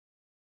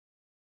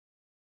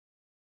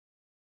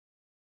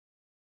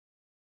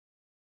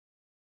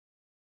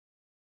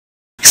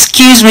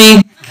Excuse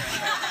me.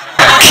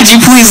 Could you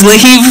please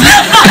leave?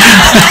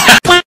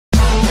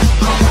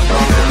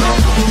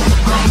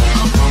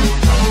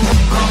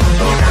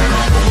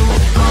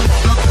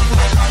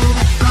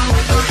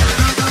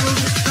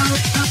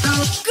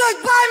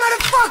 Goodbye,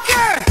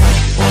 motherfucker!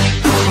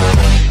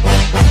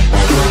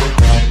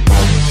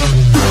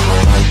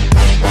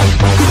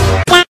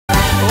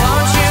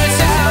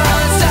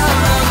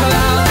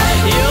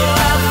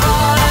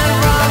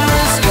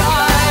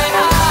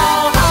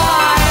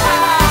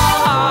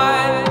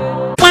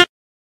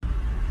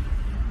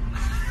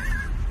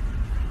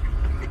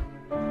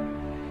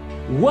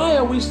 Why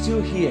are we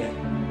still here?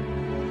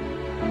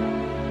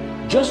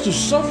 Just to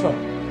suffer.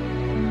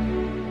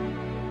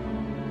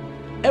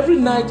 Every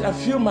night I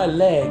feel my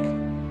leg,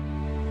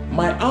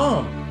 my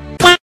arm.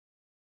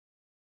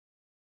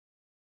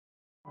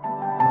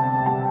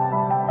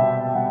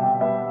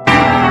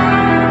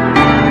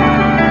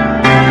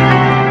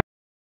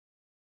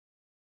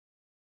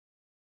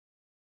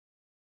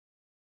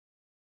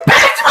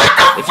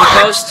 If you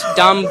post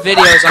dumb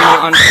videos,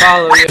 I'm gonna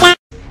unfollow you.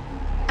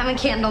 I'm a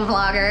candle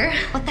vlogger.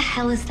 What the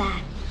hell is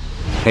that?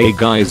 Hey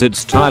guys,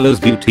 it's Tyler's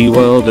Beauty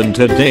World and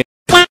today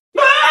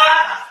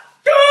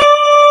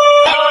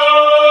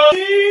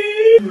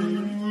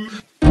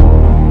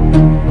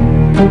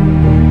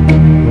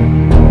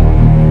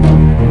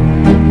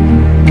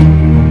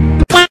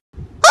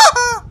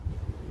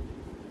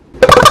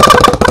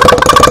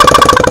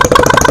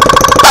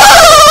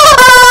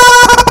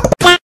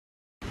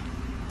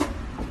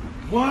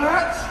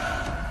What?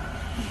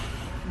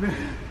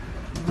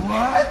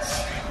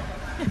 What?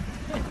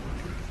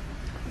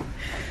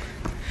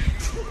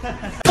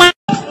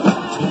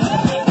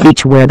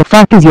 Bitch, where the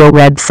fuck is your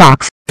red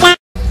socks?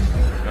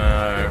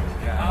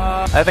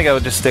 I think I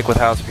would just stick with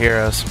House of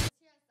Heroes.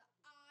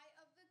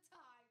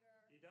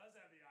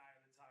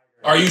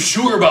 Are you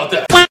sure about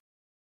that?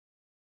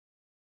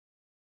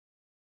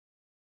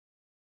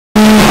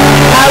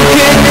 How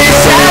could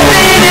this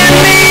happen to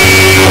me?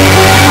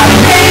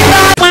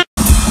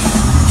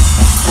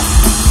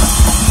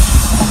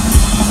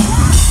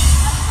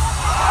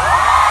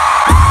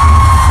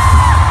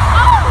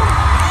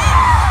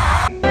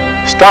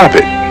 Stop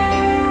it.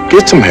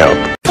 Get some help.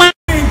 That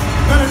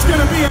it's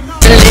gonna be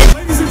enough.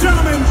 Ladies and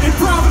gentlemen, in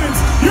Providence,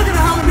 you're gonna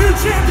have a new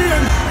champion,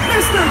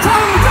 Mr.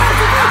 Tyler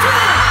Jackson.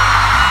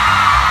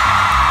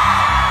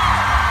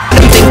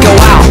 And think, oh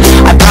wow,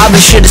 I probably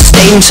should have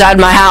stayed inside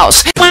my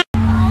house.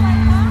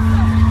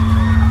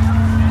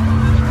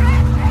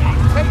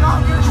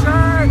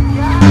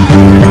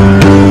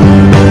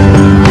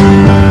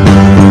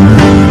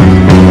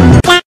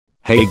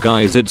 Hey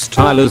guys, it's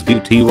Tyler's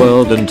Beauty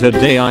World and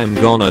today I'm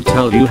gonna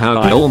tell you how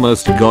I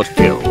almost got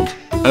killed.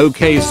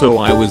 Okay, so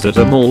I was at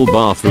a mall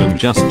bathroom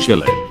just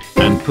chilling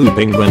and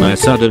pooping when I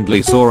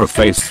suddenly saw a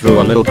face through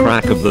a little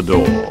crack of the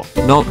door.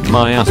 Knocked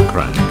my ass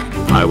crack.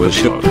 I was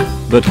shook,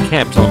 but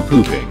kept on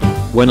pooping.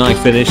 When I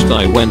finished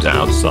I went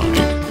outside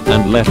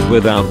and left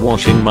without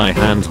washing my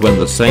hands when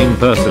the same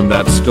person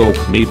that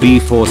stalked me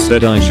before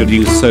said I should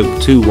use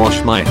soap to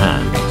wash my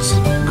hands.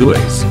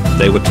 Guys,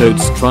 they were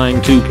totes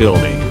trying to kill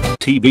me.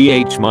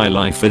 TBH, my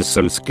life is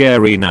so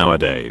scary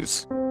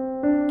nowadays.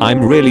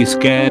 I'm really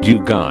scared, you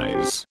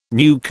guys.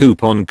 New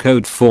coupon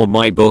code for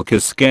my book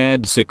is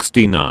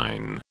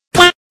scared69.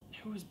 It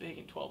was big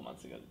in 12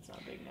 months ago, it's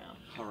not big now.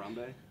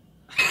 Harambe?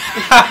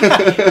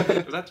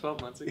 Was that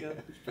 12 months ago?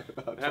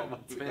 About 12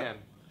 months ago. Man.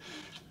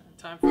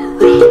 Time for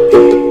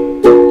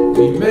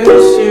We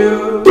miss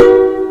you.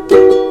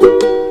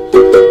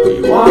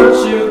 We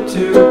want you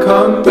to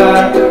come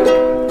back.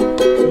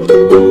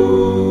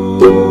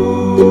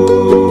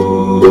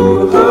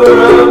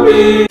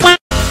 Harambe.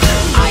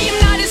 I am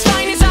not as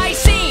fine as I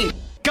seem.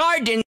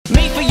 Garden,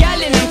 me for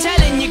yelling, I'm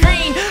telling you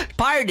green.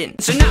 Pardon,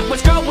 so not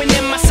what's growing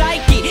in my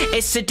psyche.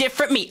 It's a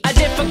different me, a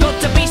difficult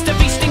to beast, a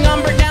feasting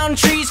umber down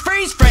trees.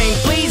 Freeze frame,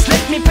 please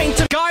let me paint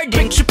a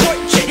garden. Your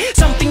portrait,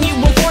 something you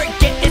won't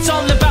forget. It's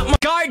all about my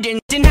garden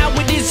and how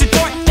it is a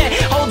door that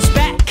holds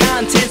back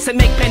contents that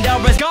make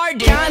Pandora's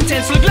garden.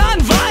 Contents look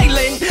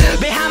non-violent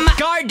behind my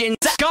gardens.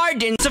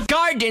 Gardens of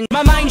garden,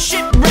 my mind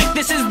shipwrecked.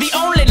 This is the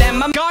only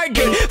land I'm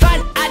garden.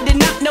 Fine, I did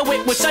not know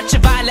it was such a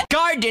violent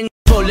garden.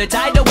 Full of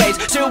tidal waves,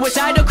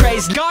 suicidal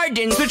crazed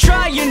gardens. They're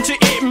trying to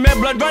eat me,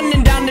 blood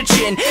running down the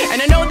chin.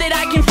 And I know that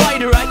I can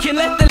fight or I can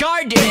let the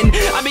garden.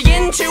 I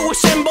begin to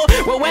assemble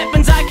what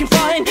weapons I can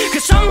find.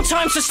 Cause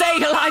sometimes to stay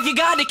alive you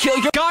gotta kill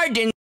your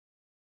garden.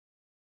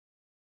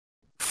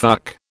 Fuck.